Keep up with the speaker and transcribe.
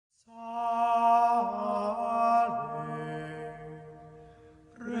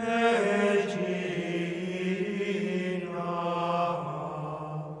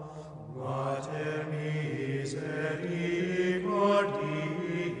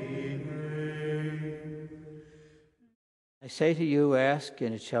say to you, ask,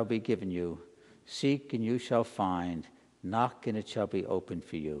 and it shall be given you. Seek, and you shall find. Knock, and it shall be opened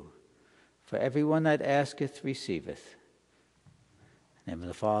for you. For everyone that asketh receiveth. In the name of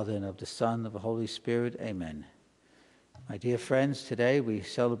the Father, and of the Son, and of the Holy Spirit. Amen. My dear friends, today we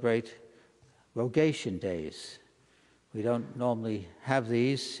celebrate Rogation Days. We don't normally have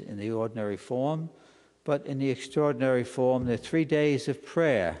these in the ordinary form, but in the extraordinary form, they're 3 days of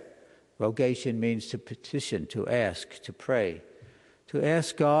prayer. Rogation means to petition, to ask, to pray, to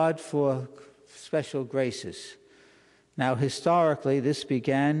ask God for special graces. Now, historically, this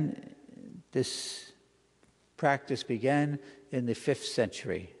practice began in the 5th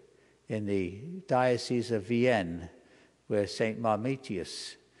century in the Diocese of Vienne, where St.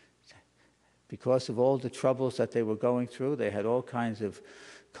 Marmitius, because of all the troubles that they were going through, they had all kinds of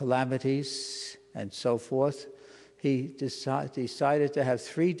calamities and so forth, he decided to have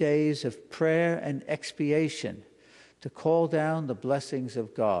 3 days of prayer and expiation to call down the blessings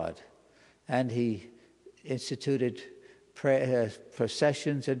of God. And he instituted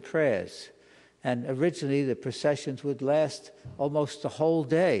processions and prayers. And originally the processions would last almost the whole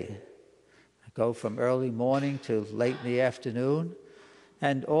day, go from early morning to late in the afternoon.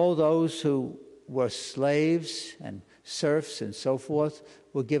 And all those who were slaves and serfs and so forth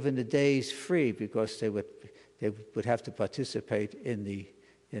were given the days free because they would have to participate in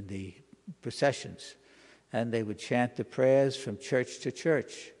the processions. And they would chant the prayers from church to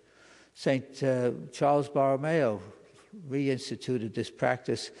church. St. Charles Borromeo reinstituted this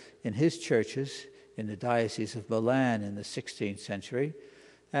practice in his churches in the Diocese of Milan in the 16th century.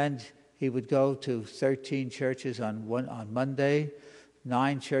 And he would go to 13 churches on Monday,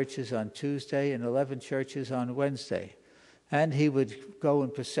 9 churches on Tuesday, and 11 churches on Wednesday. And he would go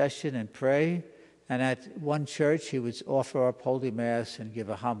in procession and pray. And at one church, he would offer up Holy Mass and give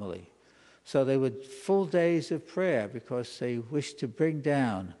a homily. So they were full days of prayer because they wished to bring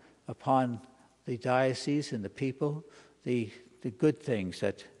down upon the diocese and the people the good things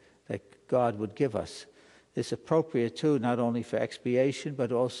that God would give us. It's appropriate, too, not only for expiation,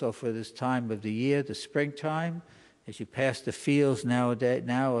 but also for this time of the year, the springtime. As you pass the fields now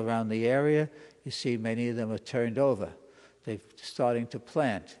around the area, you see many of them are turned over. They're starting to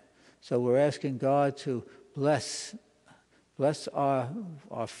plant. So we're asking God to bless our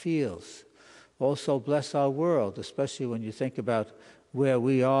fields, also bless our world, especially when you think about where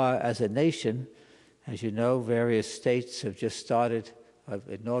we are as a nation. As you know, various states have just started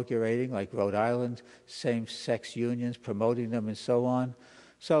inaugurating, like Rhode Island, same-sex unions, promoting them and so on.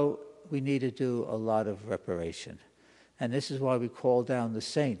 So we need to do a lot of reparation. And this is why we call down the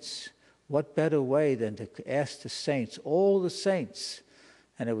saints. What better way than to ask the saints, all the saints.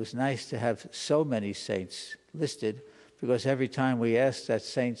 And it was nice to have so many saints listed, because every time we ask that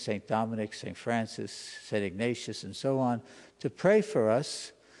saint, St. Dominic, St. Francis, St. Ignatius, and so on, to pray for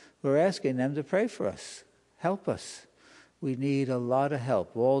us, we're asking them to pray for us, help us. We need a lot of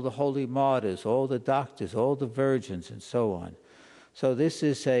help, all the holy martyrs, all the doctors, all the virgins, and so on. So this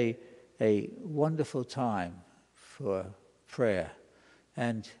is a wonderful time for prayer.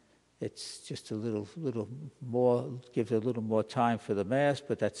 And it's just a little more, gives a little more time for the Mass,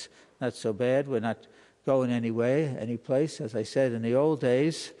 but that's not so bad. We're not going any place. As I said, in the old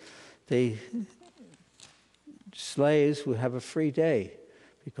days, the slaves would have a free day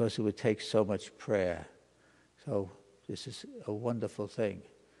because it would take so much prayer. So this is a wonderful thing.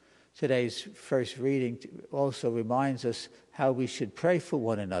 Today's first reading also reminds us how we should pray for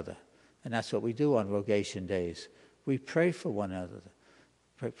one another. And that's what we do on Rogation Days. We pray for one another.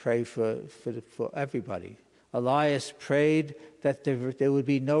 Pray for everybody. Elias prayed that there would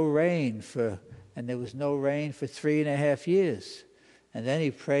be no rain and there was no rain for 3.5 years. And then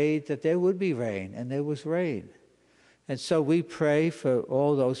he prayed that there would be rain, and there was rain. And so we pray for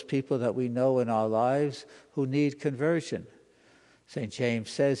all those people that we know in our lives who need conversion. St.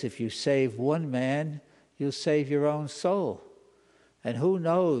 James says, if you save one man, you'll save your own soul. And who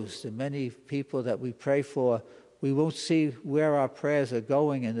knows, the many people that we pray for, we won't see where our prayers are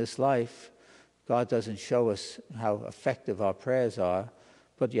going in this life. God doesn't show us how effective our prayers are.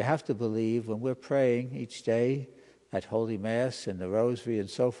 But you have to believe when we're praying each day at Holy Mass and the Rosary and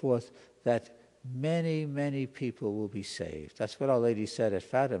so forth, that many, many people will be saved. That's what Our Lady said at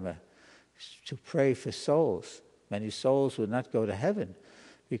Fatima, to pray for souls. Many souls would not go to heaven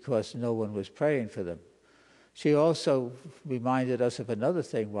because no one was praying for them. She also reminded us of another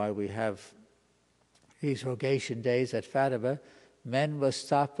thing why we have these Rogation Days at Fatima. Men must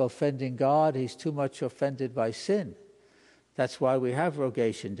stop offending God. He's too much offended by sin. That's why we have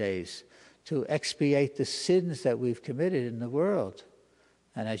Rogation Days, to expiate the sins that we've committed in the world.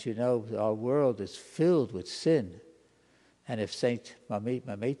 And as you know, our world is filled with sin. And if Saint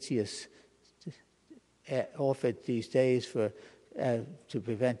Mametius offered these days for to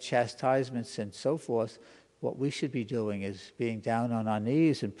prevent chastisements and so forth, what we should be doing is being down on our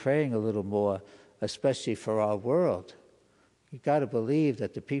knees and praying a little more, especially for our world. You've got to believe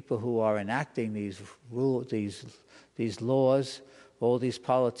that the people who are enacting these laws, all these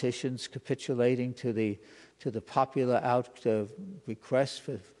politicians capitulating to the popular requests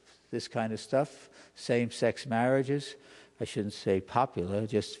for this kind of stuff, same-sex marriages. I shouldn't say popular,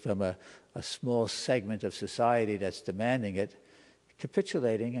 just from a small segment of society that's demanding it,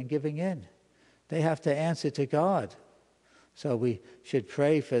 capitulating and giving in. They have to answer to God. So we should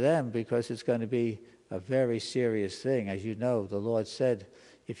pray for them, because it's going to be a very serious thing. As you know, the Lord said,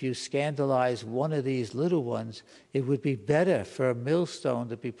 if you scandalize one of these little ones, it would be better for a millstone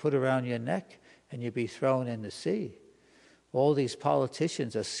to be put around your neck and you be thrown in the sea. All these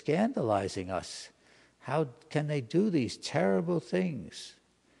politicians are scandalizing us. How can they do these terrible things?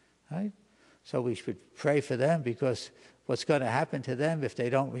 Right? So we should pray for them, because what's going to happen to them if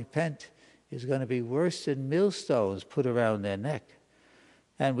they don't repent is going to be worse than millstones put around their neck.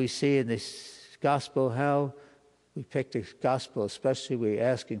 And we see in this gospel how we pick the gospel, especially we're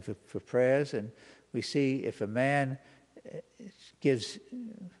asking for prayers, and we see if a man gives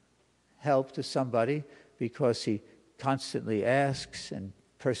help to somebody because he constantly asks and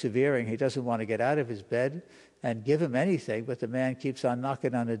persevering, he doesn't want to get out of his bed and give him anything, but the man keeps on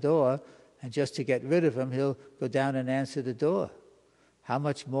knocking on the door, and just to get rid of him, he'll go down and answer the door. How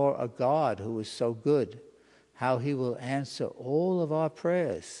much more a God who is so good, how he will answer all of our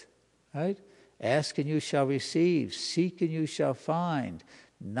prayers, right? Ask and you shall receive, seek and you shall find,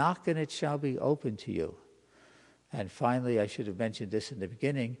 knock and it shall be open to you. And finally, I should have mentioned this in the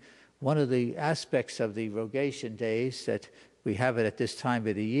beginning, one of the aspects of the Rogation Days that we have it at this time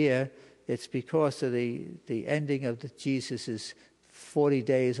of the year, it's because of the ending of Jesus' 40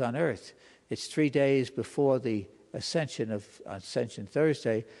 days on earth. It's 3 days before the Ascension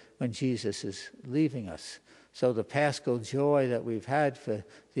Thursday, when Jesus is leaving us. So the Paschal joy that we've had for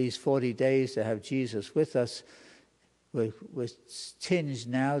these 40 days to have Jesus with us was tinged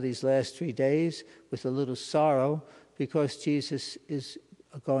now, these last 3 days, with a little sorrow, because Jesus is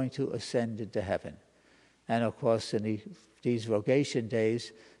going to ascend into heaven. And of course, in these Rogation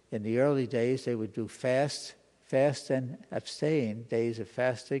Days, in the early days, they would do fast and abstain, days of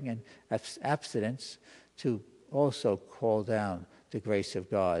fasting and abstinence, to also call down the grace of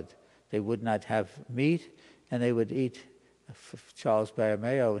God. They would not have meat, and they would eat. Charles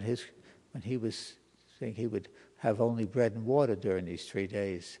Borromeo, when he was saying he would have only bread and water during these 3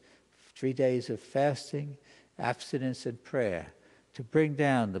 days. 3 days of fasting, abstinence, and prayer to bring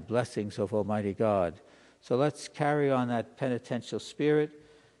down the blessings of Almighty God. So let's carry on that penitential spirit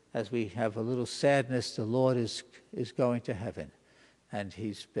as we have a little sadness. The Lord is going to heaven, and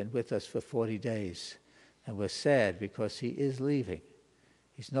he's been with us for 40 days. And we're sad because he is leaving.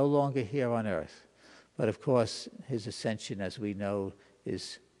 He's no longer here on earth. But of course, his ascension, as we know,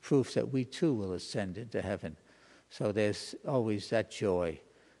 is proof that we too will ascend into heaven. So there's always that joy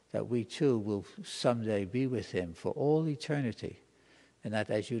that we too will someday be with him for all eternity. And that,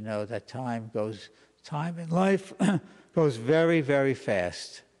 as you know, that time in life goes very, very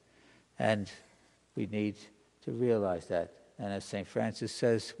fast. And we need to realize that. And as St. Francis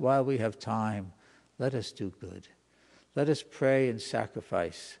says, while we have time, let us do good. Let us pray and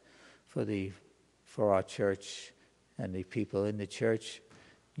sacrifice for our church and the people in the church,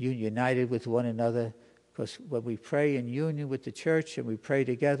 united with one another. Because when we pray in union with the church and we pray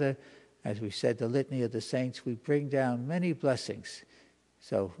together, as we said, the Litany of the Saints, we bring down many blessings.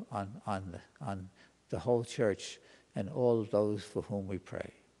 So on the whole church and all of those for whom we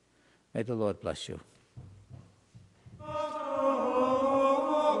pray. May the Lord bless you.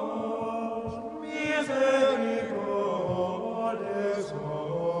 Miserere